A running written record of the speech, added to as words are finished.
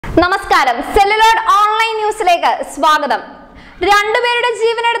നമസ്കാരം, celluloid online ന്യൂസിലേക്ക് സ്വാഗതം. രണ്ടുപേരുടെ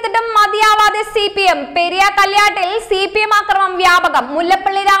ജീവനെടുത്തിട്ടും മതിയാവാതെ സിപിഎം. പെരിയ കല്യാട്ടിൽ സിപിഎം ആക്രമണം വ്യാപകം.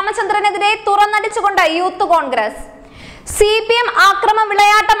 മുല്ലപ്പള്ളി രാമചന്ദ്രനെതിരെ തുറന്നടിച്ചുകൊണ്ട് യൂത്ത് കോൺഗ്രസ്. സിപിഎം ആക്രമ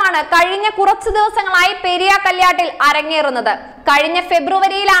വിളയാട്ടമാണ് കഴിഞ്ഞ കുറച്ചു ദിവസങ്ങളായി പെരിയ കല്യാട്ടിൽ അരങ്ങേറുന്നത്. കഴിഞ്ഞ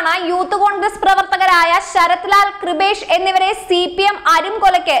ഫെബ്രുവരിയിലാണ് യൂത്ത് കോൺഗ്രസ് പ്രവർത്തകരായ ശരത് ലാൽ, കൃപേഷ് എന്നിവരെ സിപിഎം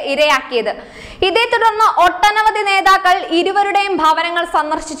അരുംകൊലയ്ക്ക് ഇരയാക്കിയത്. ഇതേ തുടർന്ന് ഒട്ടനവധി നേതാക്കൾ ഇരുവരുടെയും ഭവനങ്ങൾ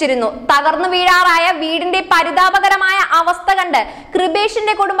സന്ദർശിച്ചിരുന്നു. തകർന്നു വീഴാറായ വീടിന്റെ പരിതാപകരമായ അവസ്ഥ കണ്ട്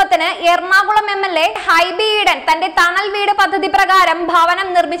കൃപേഷിന്റെ കുടുംബത്തിന് എറണാകുളം MLA ഹൈബി ഈഡൻ തന്റെ തണൽ വീട് പദ്ധതി പ്രകാരം ഭവനം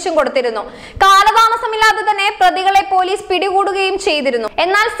നിർമ്മിച്ചും കൊടുത്തിരുന്നു. കാലതാമസമില്ലാതെ തന്നെ പ്രതികളെ പോലീസ് പിടികൂടുകയും ചെയ്തിരുന്നു.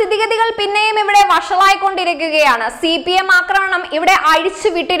 എന്നാൽ സ്ഥിതിഗതികൾ പിന്നെയും ഇവിടെ വഷളായിക്കൊണ്ടിരിക്കുകയാണ്. സിപിഎം ആക്രമണം ഇവിടെ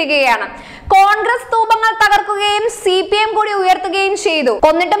അഴിച്ചു വിട്ടിരിക്കുകയാണ്. കോൺഗ്രസ് സ്തൂപങ്ങൾ തകർക്കുകയും സിപിഎം കൂടി ഉയർത്തുകയും ചെയ്തു.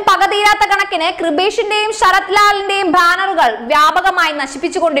 കൊന്നിട്ടും പക തീരാത്ത കണക്കിന് കൃപേഷിന്റെയും ശരത് ലാലിന്റെയും ബാനറുകൾ വ്യാപകമായി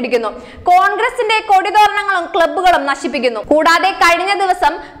നശിപ്പിച്ചുകൊണ്ടിരിക്കുന്നു. കോൺഗ്രസിന്റെ കൊടിതോരണങ്ങളും ക്ലബ്ബുകളും നശിപ്പിക്കുന്നു. കൂടാതെ കഴിഞ്ഞ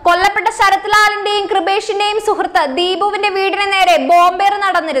ദിവസം കൊല്ലപ്പെട്ട ശരത് ലാലിന്റെയും കൃപേഷിന്റെയും സുഹൃത്ത് ദീപുവിന്റെ വീടിന് നേരെ ബോംബേറ്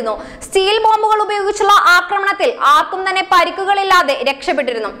നടന്നിരുന്നു. സ്റ്റീൽ ബോംബുകൾ ഉപയോഗിച്ചുള്ള ആക്രമണത്തിൽ ആർക്കും തന്നെ പരിക്കുകളില്ലാതെ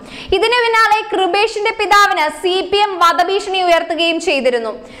രക്ഷപ്പെട്ടിരുന്നു. ഇതിനു പിന്നാലെ കൃപേഷിന്റെ പിതാവിന് സിപിഎം വധഭീഷണി ഉയർത്തുകയും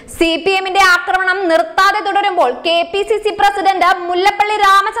ചെയ്തിരുന്നു. സിപിഎമ്മിന്റെ ആക്രമണം നിർത്താതെ തുടരുമ്പോൾ KPCC പ്രസിഡന്റ് മുല്ലപ്പള്ളി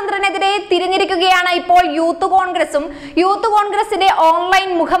രാമചന്ദ്രനെതിരെ തിരിഞ്ഞിരിക്കുകയാണ് ഇപ്പോൾ യൂത്ത് കോൺഗ്രസും യൂത്ത് കോൺഗ്രസിന്റെ ഓൺലൈൻ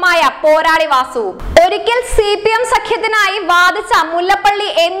മുഖമായ പോരാളി വാസുവും. ഒരിക്കൽ സിപിഎം സഖ്യത്തിനായി വാദിച്ച മുല്ലപ്പള്ളി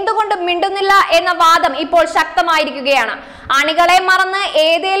എന്തുകൊണ്ട് മിണ്ടുന്നില്ല എന്ന വാദം ഇപ്പോൾ ശക്തമായിരിക്കുകയാണ്. അണികളെ മറന്ന്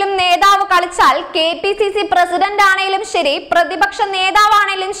ഏതേലും നേതാവ് കളിച്ചാൽ KPCC പ്രസിഡന്റ് ആണെങ്കിലും ശരി, പ്രതിപക്ഷ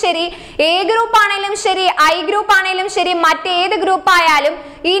നേതാവാണെങ്കിലും ശരി, A ഗ്രൂപ്പ് ആണെങ്കിലും ശരി, I ഗ്രൂപ്പ് ആണെങ്കിലും ശരി, മറ്റേത് ഗ്രൂപ്പ് ആയാലും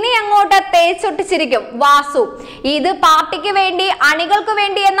ഇനി അങ്ങോട്ട് തേച്ചൊട്ടിച്ചിരിക്കും വാസു. ഇത് പാർട്ടിക്ക് വേണ്ടി, അണികൾക്ക്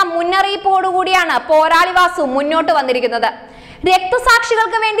വേണ്ടി എന്ന മുന്നറിയിപ്പോടുകൂടിയാണ് പോരാളി വാസു മുന്നോട്ട് വന്നിരിക്കുന്നത്.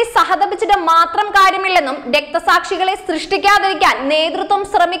 രക്തസാക്ഷികൾക്ക് വേണ്ടി സഹതപിച്ചിട്ട് മാത്രം കാര്യമില്ലെന്നും രക്തസാക്ഷികളെ സൃഷ്ടിക്കാതിരിക്കാൻ നേതൃത്വം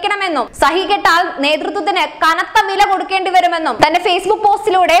ശ്രമിക്കണമെന്നും സഹികെട്ടാൽ നേതൃത്വത്തിന് കനത്ത വില കൊടുക്കേണ്ടി വരുമെന്നും തന്റെ ഫേസ്ബുക്ക്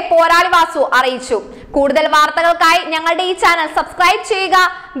പോസ്റ്റിലൂടെ പോരാളി വാസു അറിയിച്ചു. കൂടുതൽ വാർത്തകൾക്കായി ഞങ്ങളുടെ ഈ ചാനൽ സബ്സ്ക്രൈബ് ചെയ്യുക,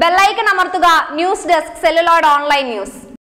 ബെല്ലൈക്കൺ അമർത്തുക. News desk, celluloid online news.